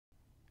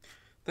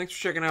Thanks for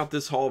checking out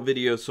this haul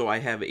video. So I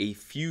have a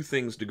few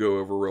things to go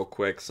over real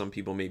quick. Some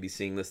people may be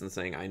seeing this and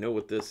saying, I know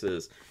what this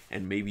is,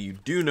 and maybe you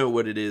do know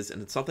what it is,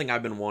 and it's something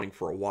I've been wanting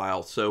for a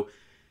while. So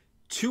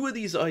two of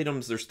these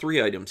items, there's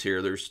three items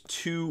here. There's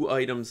two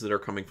items that are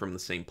coming from the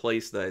same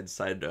place that I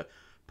decided to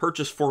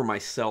purchase for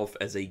myself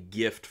as a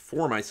gift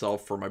for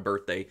myself for my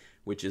birthday,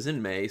 which is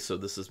in May. So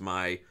this is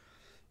my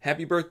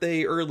happy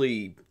birthday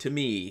early to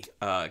me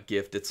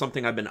gift. It's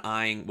something I've been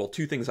eyeing, well,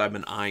 two things I've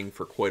been eyeing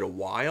for quite a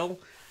while.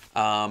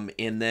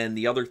 And then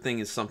the other thing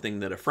is something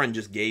that a friend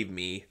just gave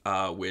me,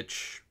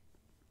 which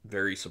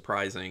very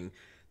surprising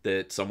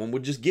that someone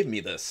would just give me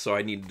this. So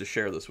I needed to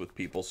share this with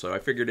people. So I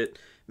figured it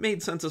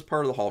made sense as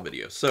part of the haul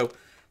video. So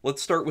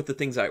let's start with the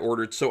things I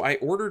ordered. So I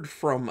ordered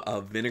from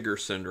Vinegar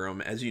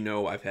Syndrome. As you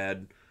know, I've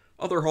had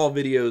other haul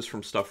videos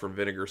from stuff from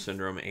Vinegar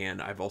Syndrome,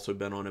 and I've also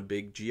been on a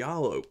big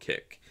Giallo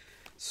kick.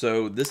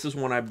 So this is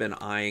one I've been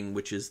eyeing,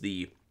 which is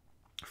the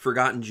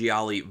Forgotten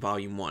Gialli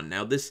Volume 1.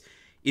 Now this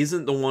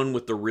isn't the one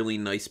with the really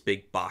nice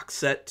big box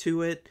set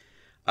to it,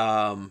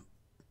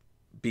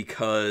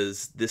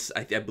 because this,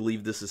 I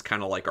believe this is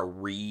kind of like a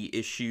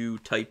reissue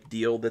type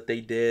deal that they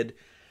did.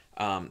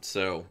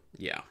 So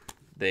yeah,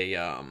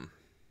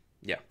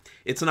 yeah,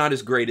 it's not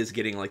as great as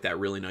getting like that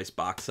really nice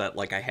box set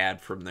like I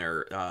had from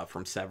their,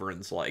 from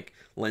Severin's like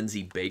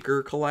Lindsay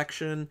Baker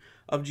collection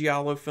of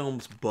Giallo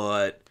films,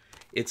 but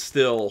it's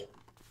still,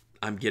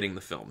 I'm getting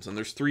the films, and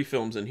there's 3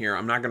 films in here.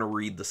 I'm not going to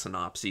read the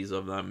synopses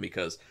of them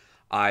because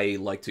I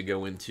like to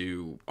go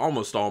into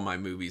almost all my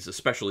movies,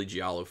 especially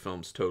Giallo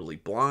films, totally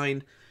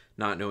blind,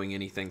 not knowing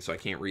anything, so I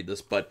can't read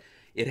this. But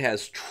it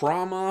has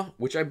Trauma,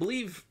 which I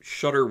believe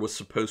Shudder was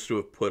supposed to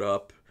have put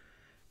up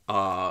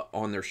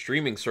on their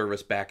streaming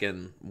service back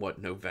in,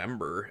 what,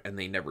 November, and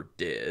they never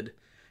did.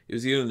 It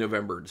was either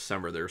November or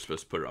December they were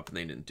supposed to put it up, and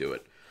they didn't do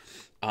it.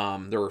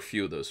 There were a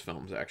few of those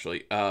films,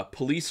 actually.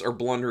 Police Are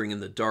Blundering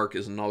in the Dark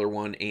is another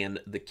one, and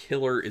The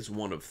Killer is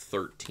one of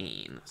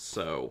 13.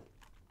 So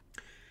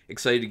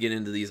excited to get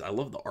into these. I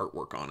love the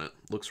artwork on it.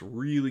 Looks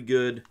really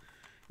good.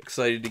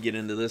 Excited to get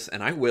into this,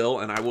 and I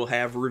will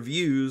have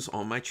reviews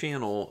on my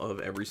channel of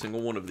every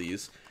single one of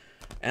these.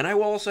 And I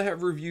will also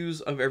have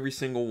reviews of every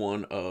single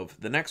one of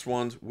the next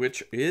ones,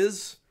 which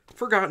is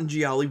Forgotten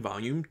Gialli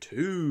Volume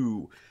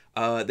 2.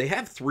 They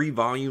have 3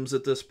 volumes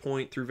at this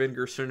point through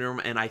Vinegar Syndrome,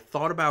 and I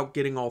thought about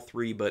getting all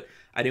 3, but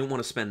I didn't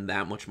want to spend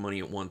that much money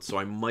at once, so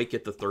I might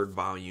get the 3rd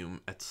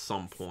volume at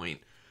some point.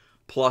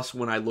 Plus,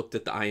 when I looked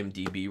at the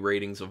IMDb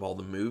ratings of all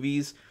the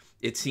movies,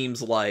 it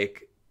seems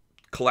like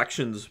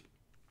Collections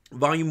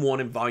Volume 1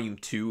 and Volume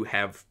 2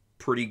 have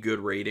pretty good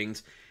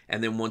ratings,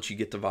 and then once you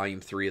get to Volume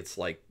 3, it's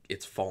like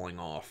it's falling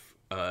off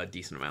a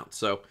decent amount.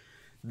 So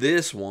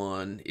this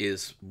one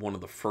is one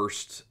of the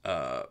first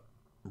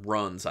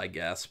runs, I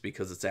guess,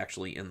 because it's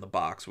actually in the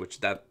box, which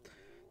that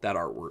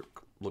artwork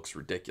looks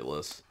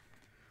ridiculous.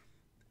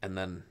 And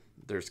then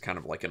there's kind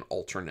of like an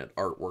alternate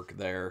artwork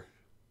there.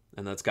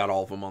 And that's got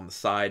all of them on the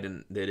side,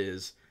 and it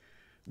is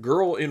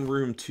Girl in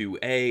Room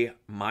 2A,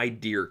 My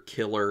Dear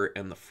Killer,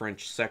 and the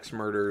French Sex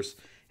Murders.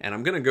 And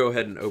I'm going to go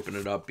ahead and open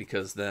it up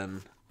because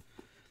then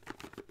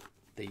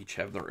they each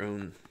have their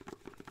own.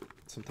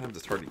 Sometimes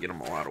it's hard to get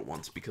them all out at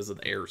once because of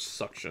the air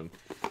suction.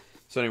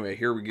 So anyway,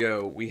 here we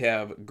go. We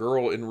have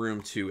Girl in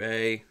Room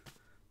 2A.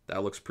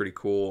 That looks pretty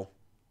cool.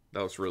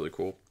 That looks really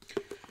cool.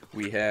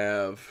 We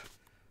have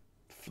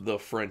the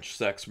French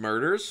Sex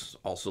Murders,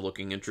 also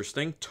looking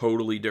interesting.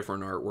 Totally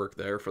different artwork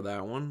there for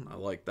that one. I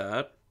like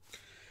that.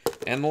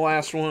 And the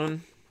last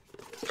one,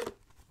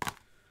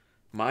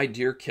 My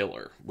Dear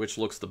Killer, which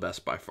looks the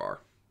best by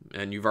far.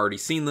 And you've already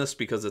seen this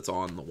because it's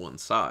on the one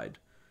side.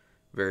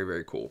 Very,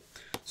 very cool.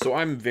 So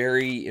I'm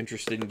very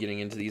interested in getting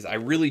into these. I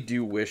really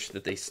do wish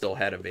that they still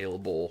had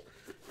available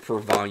for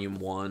Volume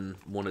 1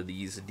 one of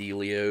these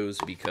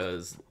dealios,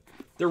 because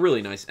they're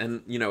really nice.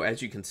 And, you know,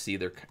 as you can see,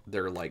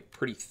 they're like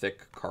pretty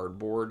thick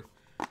cardboard.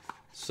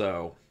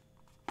 So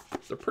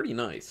they're pretty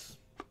nice.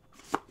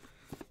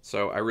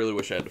 So I really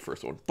wish I had the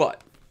first one.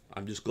 But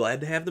I'm just glad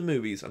to have the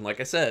movies. And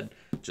like I said,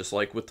 just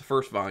like with the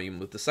first volume,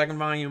 with the second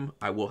volume,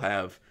 I will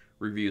have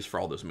reviews for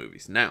all those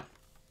movies. Now,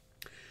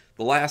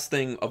 the last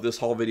thing of this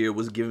haul video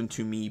was given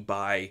to me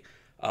by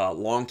a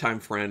longtime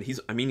friend. He's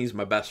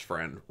my best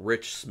friend,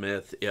 Rich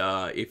Smith.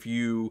 If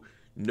you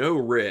know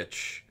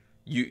Rich,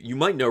 you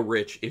might know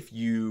Rich if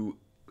you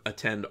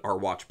attend our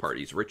watch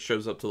parties. Rich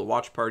shows up to the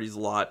watch parties a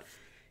lot.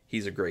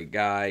 He's a great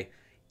guy.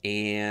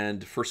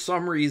 And for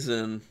some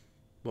reason,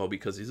 well,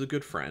 because he's a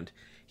good friend,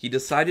 he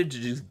decided to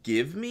just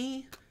give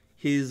me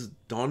his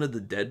Dawn of the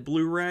Dead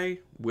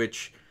Blu-ray,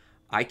 which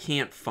I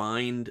can't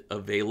find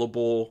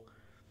available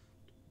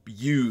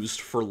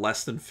used for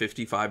less than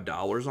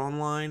 $55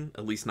 online,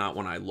 at least not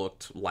when I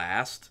looked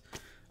last.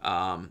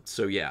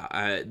 So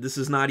yeah, this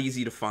is not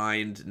easy to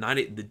find. The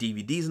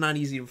DVD's not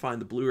easy to find.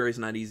 The Blu-ray's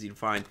not easy to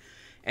find.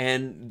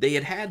 And they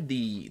had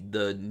the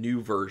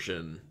new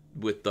version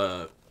with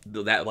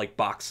that like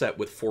box set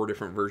with 4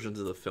 different versions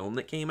of the film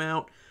that came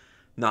out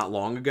not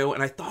long ago,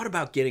 and I thought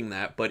about getting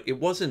that, but it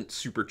wasn't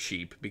super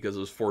cheap because it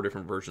was 4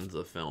 different versions of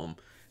the film.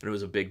 and it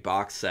was a big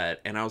box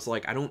set. And I was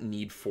like, I don't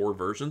need 4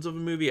 versions of a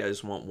movie. I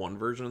just want 1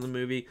 version of the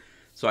movie.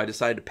 So I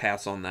decided to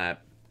pass on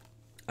that.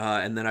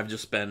 And then I've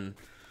just been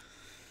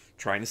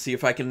trying to see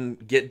if I can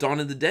get Dawn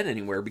of the Dead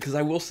anywhere, because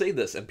I will say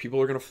this, and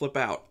people are going to flip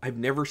out. I've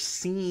never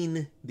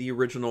seen the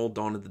original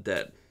Dawn of the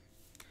Dead.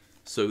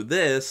 So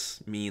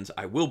this means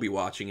I will be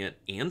watching it,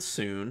 and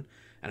soon.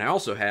 And I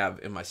also have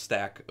in my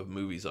stack of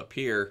movies up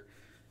here,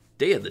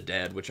 Day of the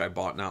Dead, which I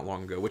bought not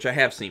long ago, which I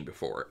have seen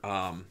before.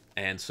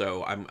 And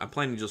so I'm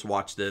planning to just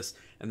watch this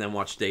and then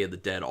watch Day of the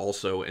Dead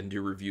also and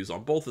do reviews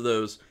on both of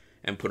those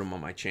and put them on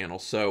my channel.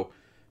 So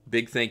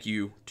big thank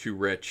you to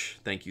Rich.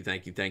 Thank you,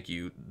 thank you, thank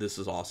you. This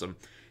is awesome.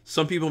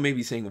 Some people may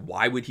be saying,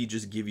 why would he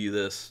just give you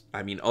this?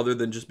 I mean, other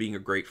than just being a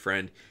great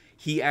friend,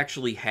 he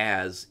actually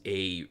has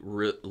a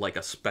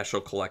special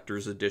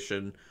collector's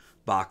edition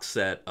box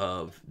set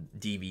of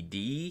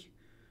DVD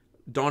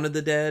Dawn of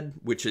the Dead,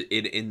 which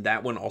in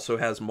that one also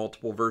has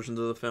multiple versions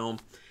of the film.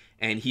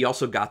 And he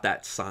also got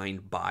that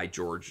signed by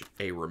George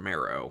A.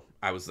 Romero.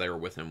 I was there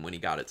with him when he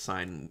got it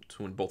signed,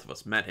 when both of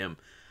us met him.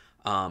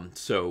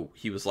 So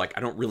he was like,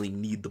 I don't really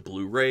need the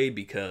Blu-ray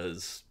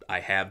because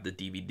I have the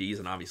DVDs,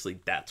 and obviously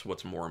that's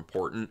what's more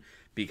important,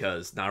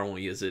 because not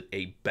only is it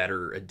a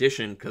better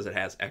edition because it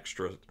has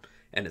extra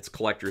and it's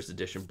collector's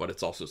edition, but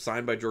it's also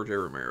signed by George A.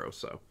 Romero.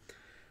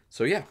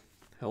 So yeah,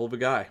 hell of a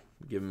guy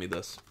giving me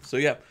this. So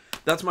yeah,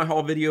 that's my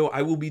haul video.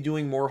 I will be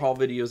doing more haul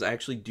videos. I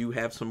actually do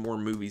have some more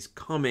movies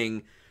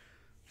coming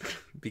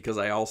because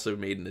I also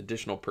made an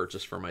additional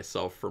purchase for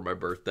myself for my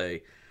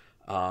birthday.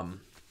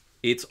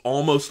 It's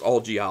almost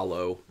all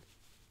Giallo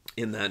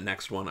in that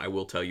next one, I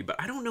will tell you,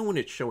 but I don't know when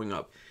it's showing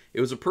up.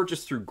 It was a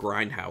purchase through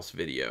Grindhouse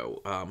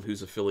Video,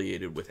 who's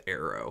affiliated with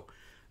Arrow,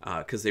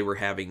 because they were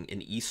having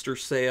an Easter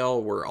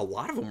sale where a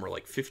lot of them were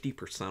like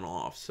 50%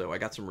 off, so I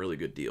got some really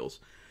good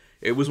deals.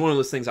 It was one of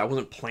those things I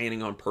wasn't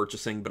planning on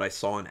purchasing, but I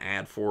saw an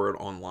ad for it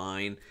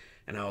online,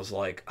 and I was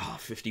like, oh,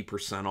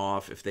 50%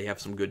 off. If they have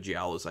some good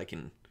Giallos, I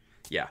can...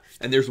 Yeah,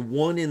 and there's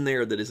one in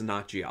there that is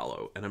not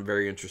Giallo, and I'm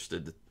very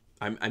interested.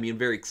 I'm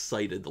very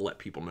excited to let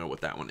people know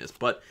what that one is,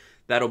 but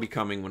that'll be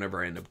coming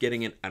whenever I end up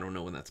getting it. I don't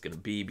know when that's going to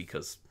be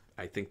because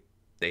I think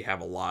they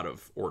have a lot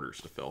of orders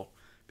to fill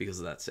because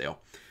of that sale.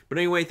 But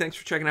anyway, thanks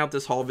for checking out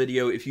this haul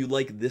video. If you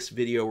like this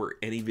video or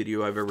any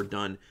video I've ever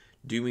done,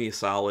 do me a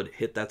solid,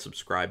 hit that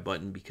subscribe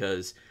button,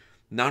 because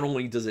not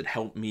only does it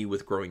help me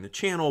with growing the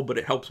channel, but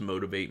it helps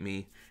motivate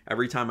me.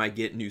 Every time I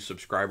get new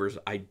subscribers,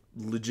 I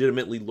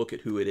legitimately look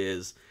at who it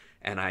is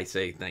and I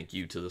say thank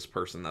you to this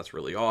person. That's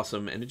really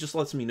awesome. And it just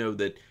lets me know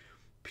that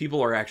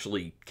people are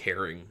actually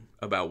caring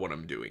about what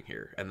I'm doing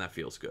here, and that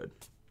feels good.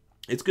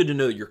 It's good to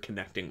know that you're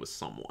connecting with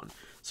someone,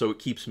 so it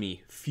keeps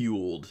me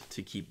fueled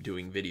to keep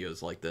doing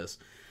videos like this.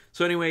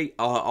 So anyway,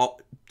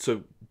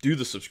 so do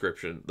the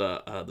subscription,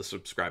 the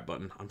subscribe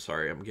button. I'm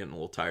sorry, I'm getting a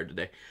little tired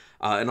today.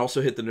 And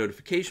also hit the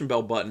notification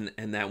bell button,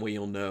 and that way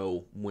you'll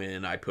know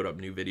when I put up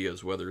new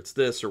videos, whether it's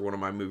this or one of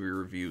my movie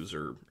reviews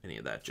or any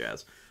of that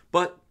jazz.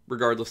 But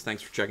regardless,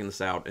 thanks for checking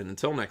this out, and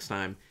until next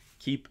time,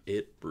 keep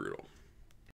it brutal.